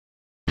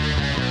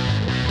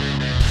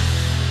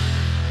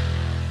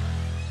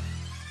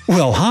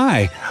Well,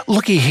 hi!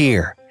 Looky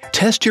here.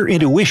 Test your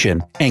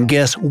intuition and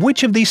guess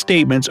which of these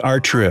statements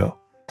are true.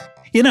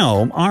 You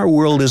know, our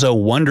world is a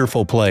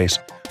wonderful place,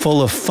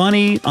 full of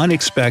funny,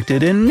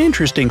 unexpected, and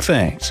interesting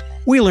things.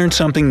 We learn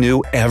something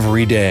new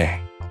every day.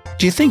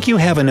 Do you think you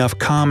have enough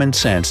common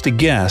sense to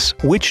guess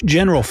which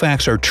general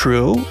facts are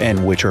true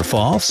and which are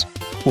false?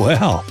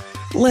 Well,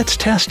 let's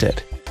test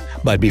it.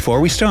 But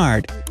before we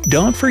start,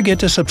 don't forget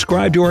to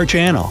subscribe to our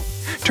channel.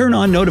 Turn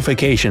on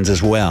notifications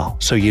as well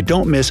so you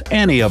don't miss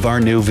any of our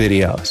new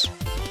videos.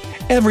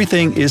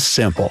 Everything is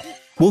simple.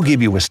 We'll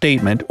give you a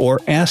statement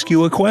or ask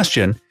you a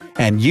question,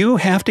 and you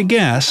have to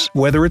guess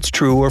whether it's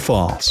true or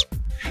false.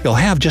 You'll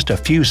have just a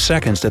few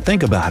seconds to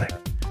think about it.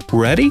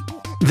 Ready?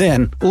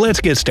 Then let's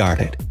get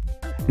started.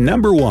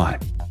 Number 1.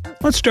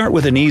 Let's start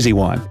with an easy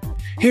one.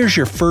 Here's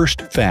your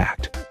first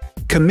fact.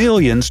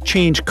 Chameleons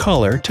change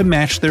color to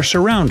match their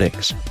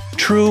surroundings.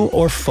 True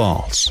or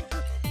false?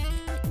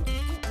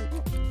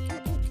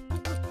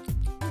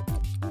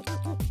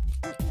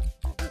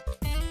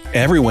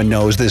 Everyone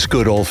knows this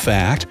good old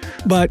fact,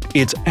 but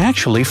it's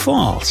actually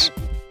false.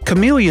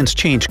 Chameleons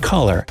change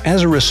color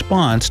as a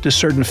response to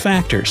certain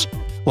factors,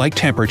 like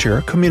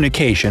temperature,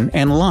 communication,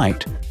 and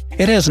light.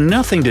 It has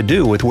nothing to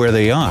do with where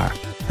they are.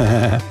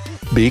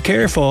 Be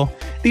careful,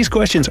 these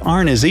questions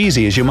aren't as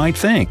easy as you might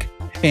think.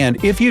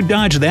 And if you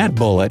dodge that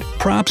bullet,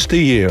 props to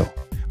you.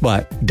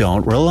 But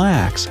don't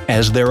relax,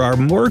 as there are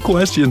more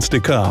questions to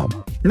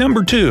come.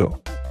 Number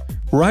 2.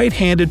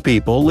 Right-handed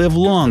people live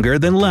longer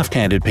than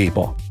left-handed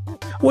people.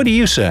 What do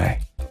you say?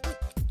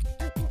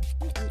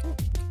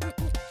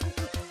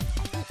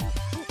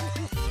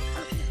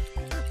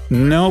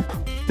 Nope,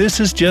 this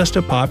is just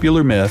a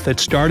popular myth that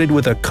started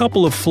with a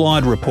couple of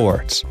flawed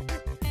reports.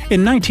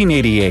 In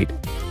 1988,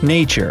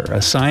 Nature,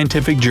 a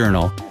scientific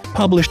journal,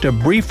 published a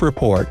brief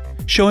report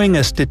showing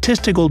a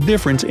statistical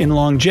difference in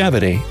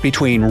longevity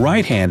between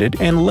right-handed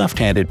and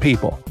left-handed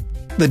people.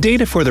 The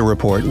data for the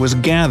report was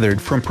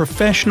gathered from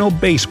professional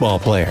baseball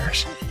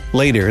players.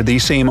 Later,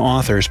 these same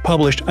authors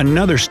published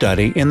another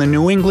study in the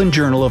New England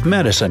Journal of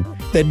Medicine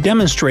that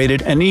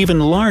demonstrated an even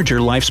larger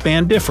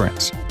lifespan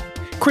difference.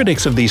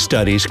 Critics of these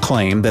studies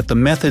claim that the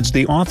methods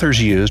the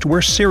authors used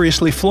were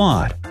seriously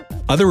flawed.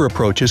 Other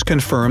approaches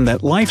confirm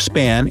that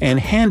lifespan and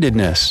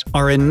handedness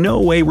are in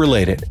no way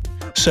related,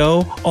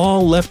 so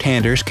all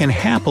left-handers can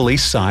happily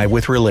sigh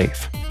with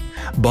relief.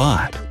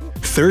 But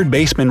third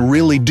basemen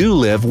really do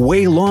live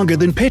way longer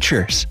than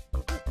pitchers.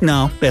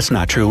 No, that's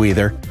not true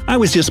either. I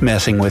was just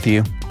messing with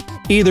you.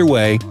 Either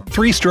way,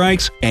 3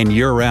 strikes and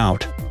you're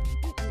out.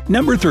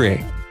 Number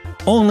 3.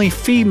 Only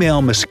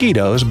female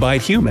mosquitoes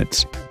bite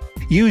humans.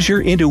 Use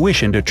your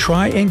intuition to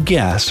try and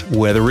guess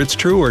whether it's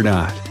true or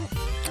not.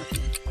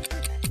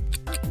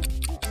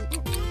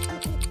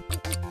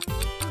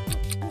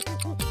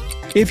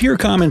 If your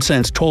common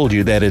sense told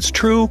you that it's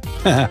true,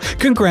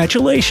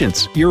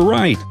 congratulations, you're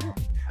right.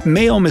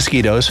 Male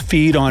mosquitoes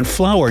feed on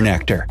flower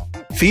nectar.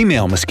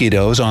 Female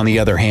mosquitoes, on the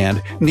other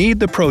hand, need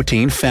the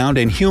protein found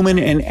in human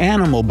and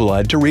animal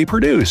blood to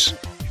reproduce.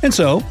 And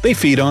so, they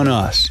feed on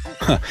us.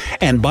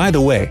 And by the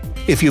way,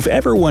 if you've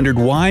ever wondered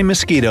why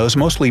mosquitoes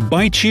mostly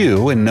bite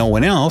you and no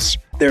one else,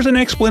 there's an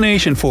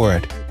explanation for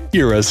it.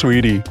 You're a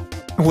sweetie.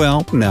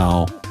 Well,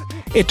 no.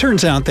 It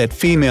turns out that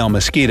female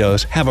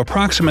mosquitoes have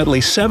approximately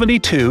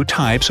 72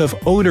 types of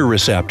odor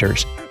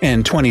receptors,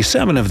 and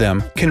 27 of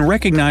them can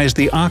recognize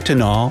the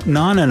octanol,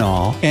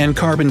 nonanol, and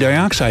carbon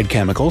dioxide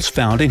chemicals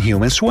found in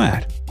human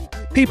sweat.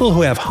 People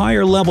who have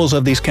higher levels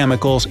of these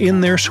chemicals in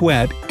their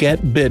sweat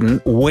get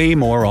bitten way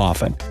more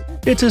often.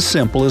 It's as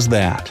simple as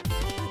that.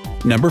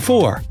 Number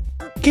 4.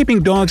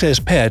 Keeping dogs as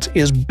pets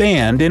is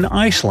banned in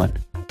Iceland.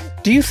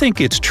 Do you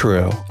think it's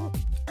true?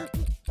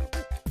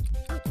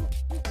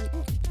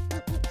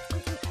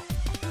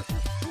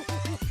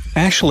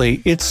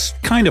 Actually, it's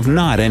kind of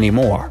not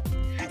anymore.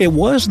 It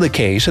was the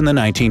case in the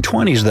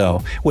 1920s,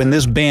 though, when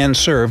this ban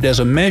served as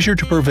a measure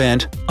to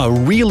prevent a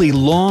really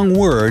long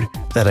word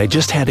that I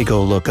just had to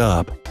go look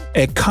up.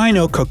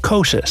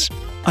 Echinococosis,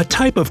 a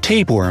type of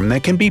tapeworm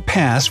that can be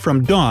passed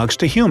from dogs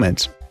to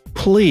humans.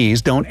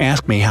 Please don't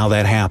ask me how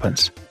that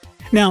happens.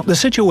 Now, the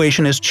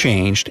situation has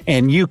changed,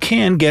 and you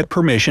can get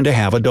permission to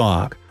have a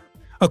dog.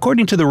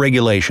 According to the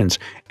regulations,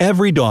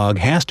 every dog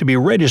has to be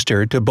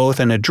registered to both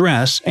an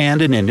address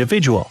and an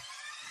individual.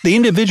 The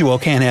individual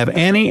can't have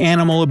any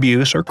animal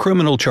abuse or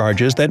criminal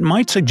charges that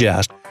might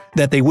suggest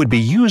that they would be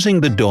using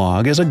the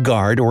dog as a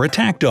guard or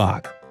attack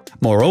dog.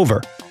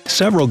 Moreover,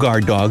 several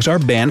guard dogs are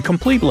banned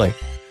completely.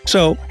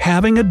 So,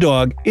 having a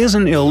dog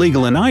isn't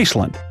illegal in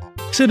Iceland.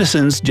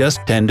 Citizens just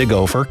tend to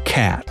go for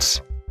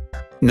cats.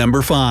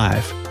 Number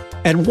 5.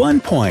 At one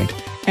point,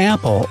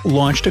 Apple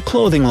launched a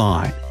clothing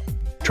line.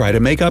 Try to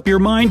make up your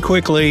mind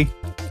quickly.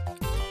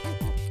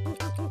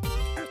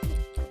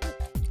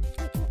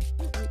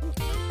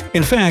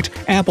 In fact,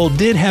 Apple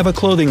did have a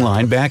clothing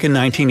line back in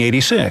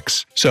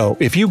 1986, so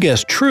if you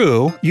guessed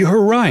true,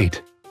 you're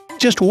right.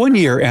 Just 1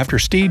 year after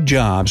Steve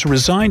Jobs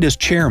resigned as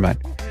chairman,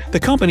 the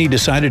company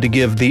decided to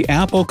give the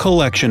Apple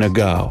Collection a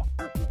go.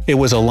 It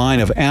was a line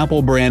of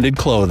Apple-branded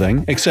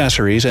clothing,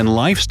 accessories, and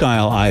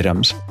lifestyle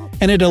items,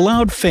 and it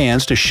allowed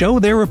fans to show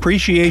their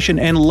appreciation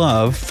and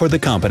love for the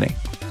company.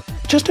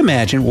 Just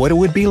imagine what it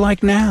would be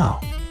like now.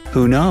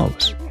 Who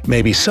knows?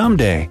 Maybe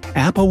someday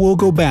Apple will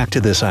go back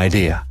to this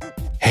idea.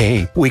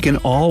 Hey, we can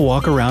all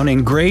walk around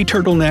in gray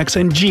turtlenecks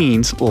and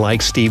jeans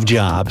like Steve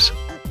Jobs.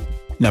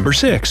 Number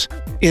 6.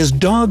 Is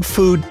dog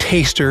food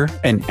taster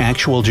an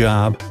actual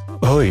job?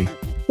 Oy,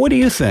 what do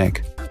you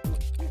think?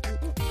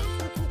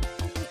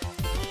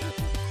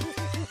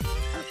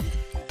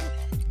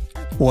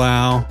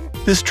 Wow,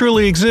 this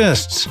truly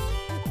exists.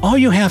 All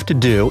you have to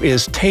do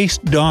is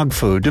taste dog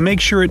food to make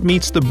sure it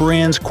meets the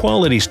brand's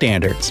quality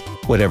standards,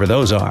 whatever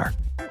those are.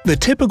 The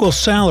typical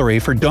salary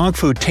for dog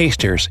food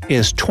tasters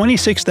is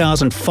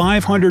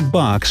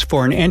 $26,500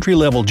 for an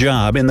entry-level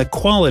job in the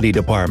quality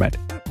department.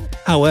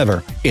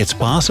 However, it's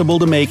possible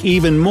to make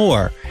even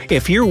more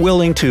if you're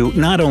willing to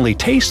not only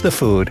taste the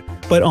food,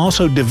 but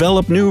also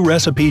develop new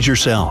recipes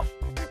yourself.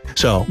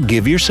 So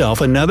give yourself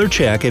another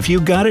check if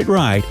you got it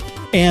right,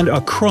 and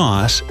a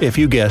cross if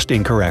you guessed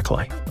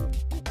incorrectly.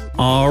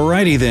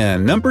 Alrighty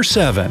then, number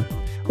 7.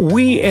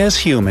 We as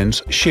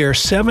humans share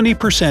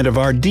 70% of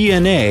our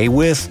DNA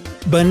with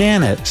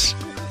bananas.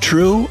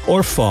 True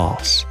or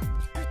false?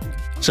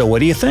 So what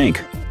do you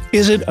think?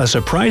 Is it a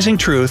surprising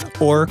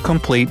truth or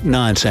complete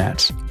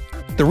nonsense?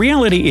 The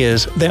reality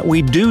is that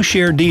we do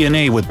share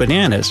DNA with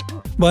bananas,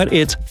 but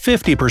it's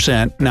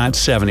 50%, not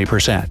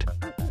 70%.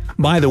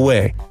 By the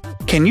way,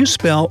 can you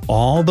spell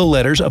all the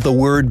letters of the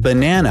word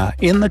banana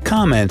in the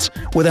comments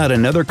without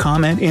another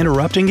comment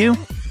interrupting you?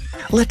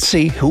 Let's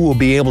see who will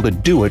be able to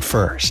do it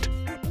first.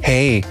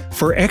 Hey,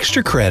 for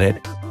extra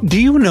credit, do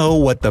you know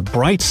what the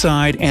bright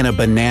side and a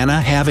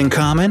banana have in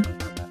common?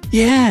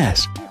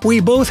 Yes, we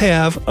both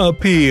have a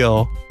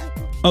peel.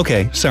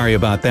 Okay, sorry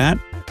about that.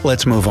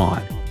 Let's move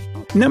on.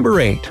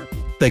 Number 8.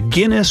 The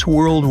Guinness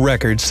World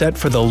Record set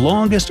for the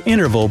longest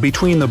interval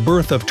between the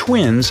birth of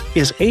twins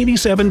is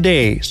 87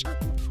 days.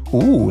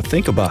 Ooh,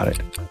 think about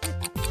it.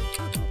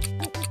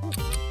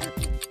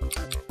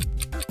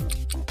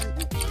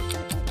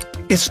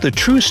 It's the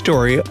true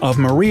story of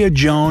Maria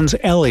Jones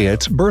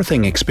Elliott's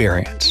birthing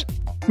experience.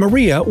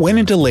 Maria went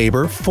into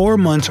labor 4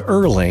 months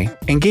early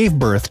and gave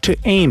birth to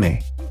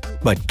Amy.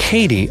 But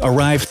Katie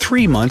arrived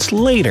 3 months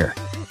later.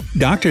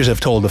 Doctors have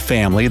told the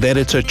family that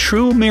it's a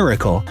true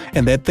miracle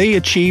and that they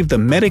achieved the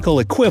medical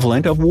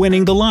equivalent of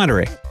winning the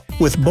lottery,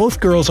 with both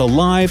girls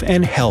alive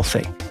and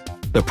healthy.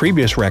 The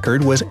previous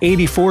record was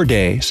 84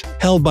 days,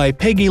 held by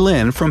Peggy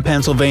Lynn from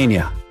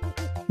Pennsylvania.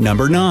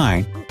 Number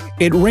 9.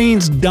 It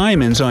rains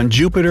diamonds on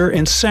Jupiter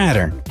and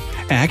Saturn.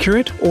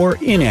 Accurate or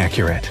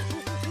inaccurate?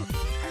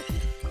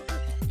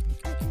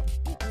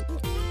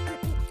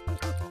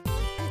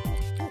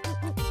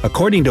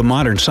 According to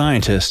modern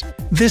scientists,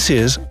 this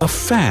is a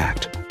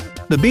fact.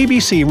 The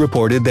BBC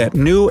reported that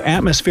new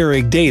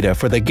atmospheric data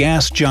for the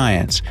gas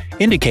giants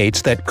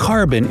indicates that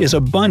carbon is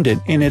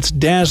abundant in its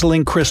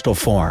dazzling crystal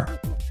form.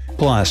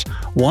 Plus,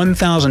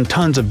 1,000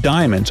 tons of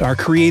diamonds are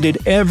created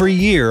every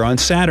year on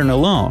Saturn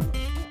alone.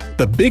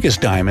 The biggest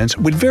diamonds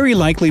would very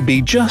likely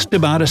be just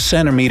about a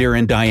centimeter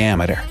in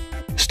diameter.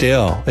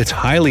 Still, it's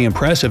highly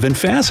impressive and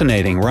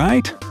fascinating,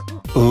 right?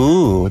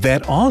 Ooh,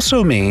 that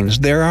also means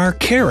there are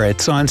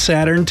carrots on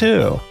Saturn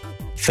too.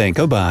 Think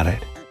about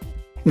it.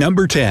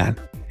 Number 10.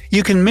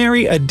 You can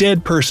marry a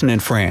dead person in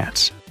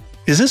France.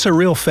 Is this a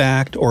real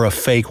fact or a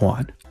fake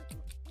one?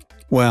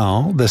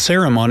 Well, the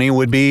ceremony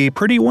would be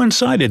pretty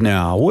one-sided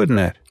now, wouldn't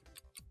it?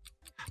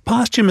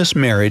 Posthumous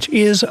marriage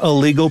is a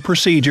legal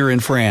procedure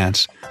in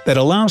France that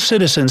allows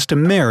citizens to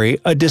marry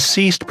a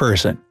deceased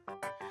person.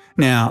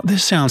 Now,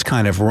 this sounds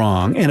kind of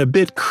wrong and a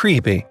bit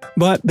creepy,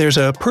 but there's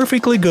a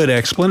perfectly good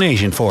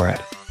explanation for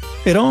it.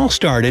 It all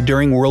started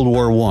during World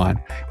War I,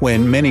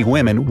 when many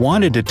women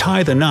wanted to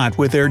tie the knot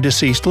with their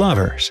deceased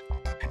lovers.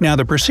 Now,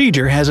 the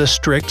procedure has a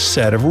strict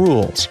set of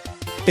rules.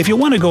 If you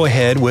want to go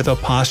ahead with a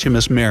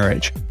posthumous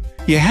marriage,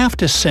 you have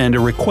to send a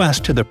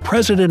request to the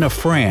President of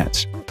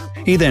France.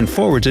 He then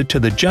forwards it to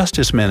the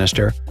Justice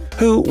Minister,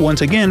 who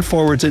once again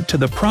forwards it to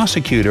the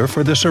prosecutor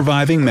for the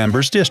surviving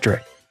member's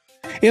district.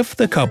 If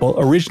the couple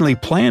originally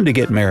planned to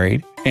get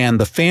married, and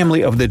the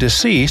family of the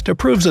deceased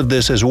approves of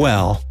this as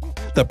well,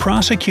 the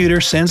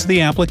prosecutor sends the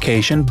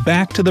application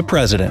back to the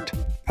president.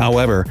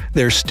 However,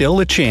 there's still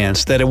a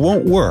chance that it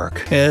won't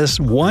work, as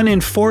 1 in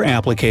 4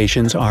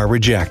 applications are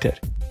rejected.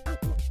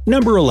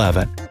 Number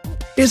 11.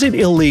 Is it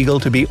illegal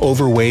to be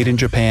overweight in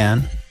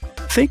Japan?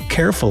 Think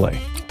carefully.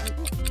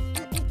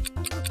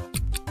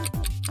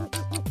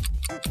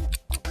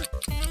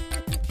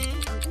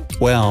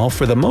 Well,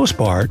 for the most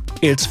part,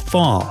 it's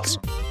false.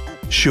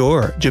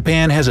 Sure,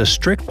 Japan has a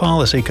strict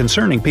policy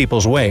concerning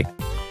people's weight.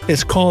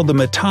 It's called the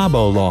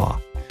Metabo Law,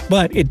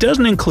 but it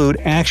doesn't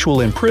include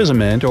actual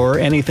imprisonment or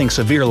anything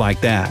severe like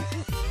that.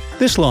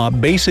 This law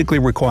basically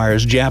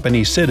requires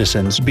Japanese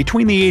citizens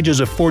between the ages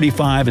of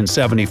 45 and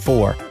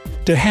 74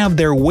 to have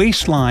their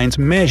waistlines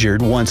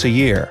measured once a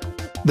year.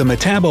 The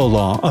Metabo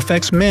Law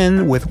affects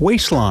men with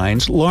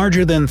waistlines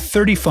larger than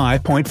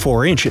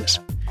 35.4 inches,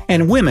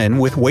 and women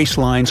with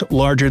waistlines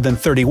larger than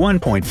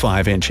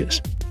 31.5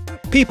 inches.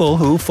 People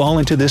who fall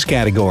into this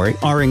category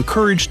are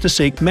encouraged to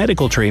seek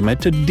medical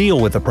treatment to deal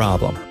with the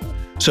problem.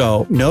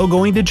 So, no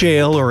going to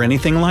jail or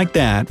anything like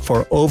that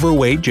for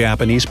overweight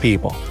Japanese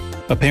people.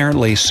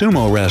 Apparently,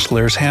 sumo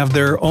wrestlers have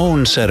their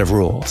own set of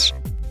rules.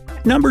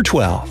 Number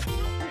 12.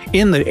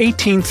 In the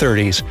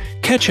 1830s,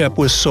 ketchup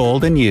was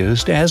sold and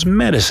used as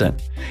medicine.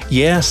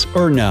 Yes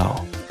or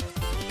no?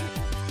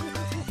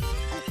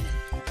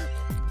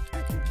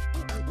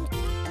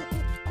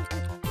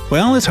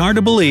 Well, it's hard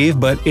to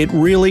believe, but it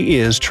really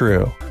is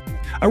true.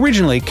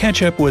 Originally,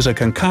 ketchup was a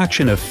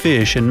concoction of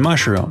fish and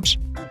mushrooms.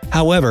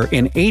 However,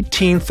 in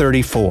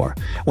 1834,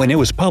 when it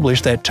was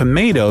published that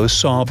tomatoes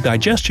solve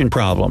digestion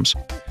problems,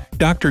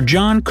 Dr.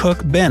 John Cook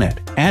Bennett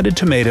added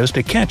tomatoes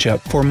to ketchup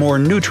for more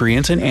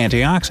nutrients and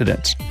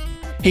antioxidants.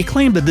 He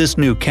claimed that this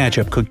new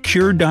ketchup could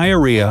cure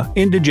diarrhea,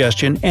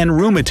 indigestion, and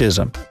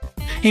rheumatism.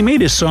 He made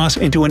his sauce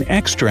into an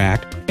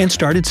extract and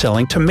started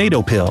selling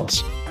tomato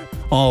pills.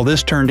 All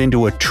this turned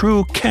into a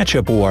true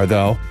ketchup war,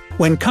 though,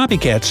 when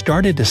copycats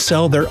started to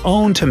sell their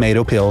own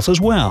tomato pills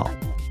as well.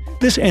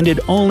 This ended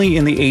only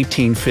in the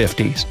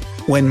 1850s,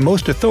 when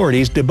most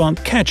authorities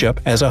debunked ketchup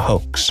as a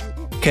hoax.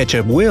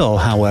 Ketchup will,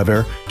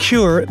 however,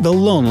 cure the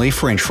lonely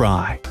French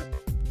fry.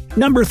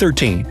 Number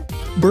 13.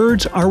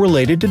 Birds are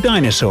related to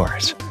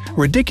dinosaurs.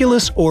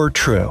 Ridiculous or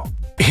true?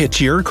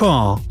 It's your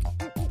call.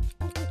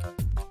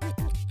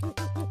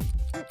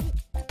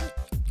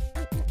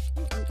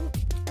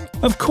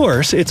 Of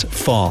course, it's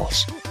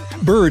false.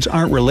 Birds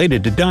aren't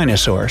related to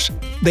dinosaurs.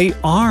 They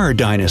are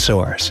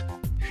dinosaurs.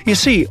 You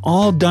see,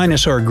 all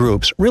dinosaur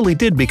groups really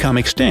did become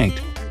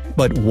extinct,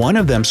 but one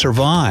of them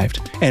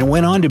survived and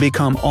went on to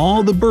become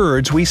all the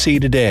birds we see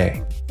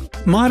today.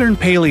 Modern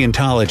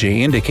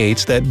paleontology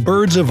indicates that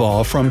birds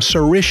evolved from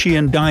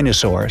Saurischian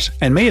dinosaurs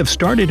and may have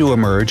started to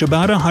emerge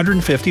about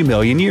 150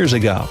 million years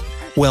ago,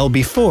 well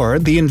before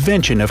the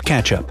invention of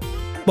ketchup.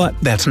 But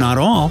that's not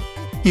all.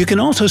 You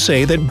can also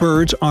say that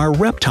birds are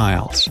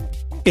reptiles.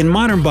 In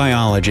modern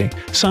biology,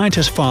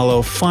 scientists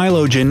follow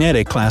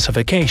phylogenetic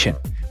classification,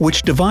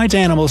 which divides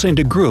animals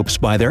into groups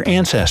by their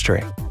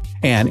ancestry.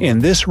 And in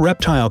this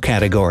reptile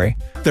category,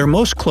 they're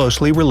most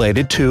closely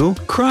related to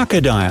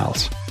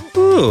crocodiles.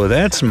 Ooh,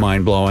 that's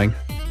mind-blowing.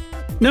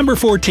 Number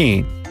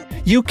 14.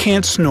 You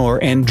can't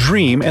snore and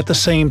dream at the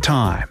same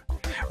time.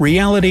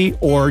 Reality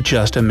or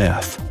just a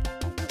myth?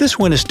 This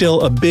one is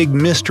still a big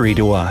mystery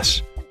to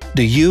us.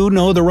 Do you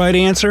know the right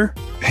answer?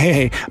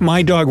 Hey,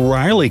 my dog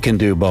Riley can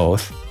do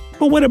both.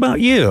 But what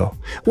about you?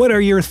 What are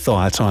your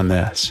thoughts on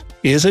this?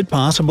 Is it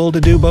possible to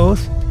do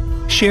both?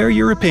 Share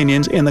your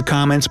opinions in the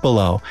comments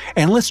below,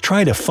 and let's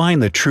try to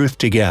find the truth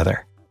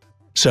together.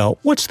 So,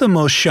 what's the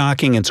most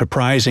shocking and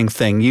surprising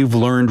thing you've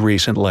learned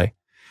recently?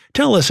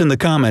 Tell us in the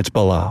comments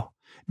below.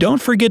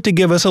 Don't forget to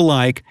give us a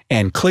like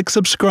and click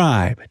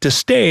subscribe to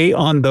stay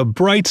on the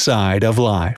bright side of life.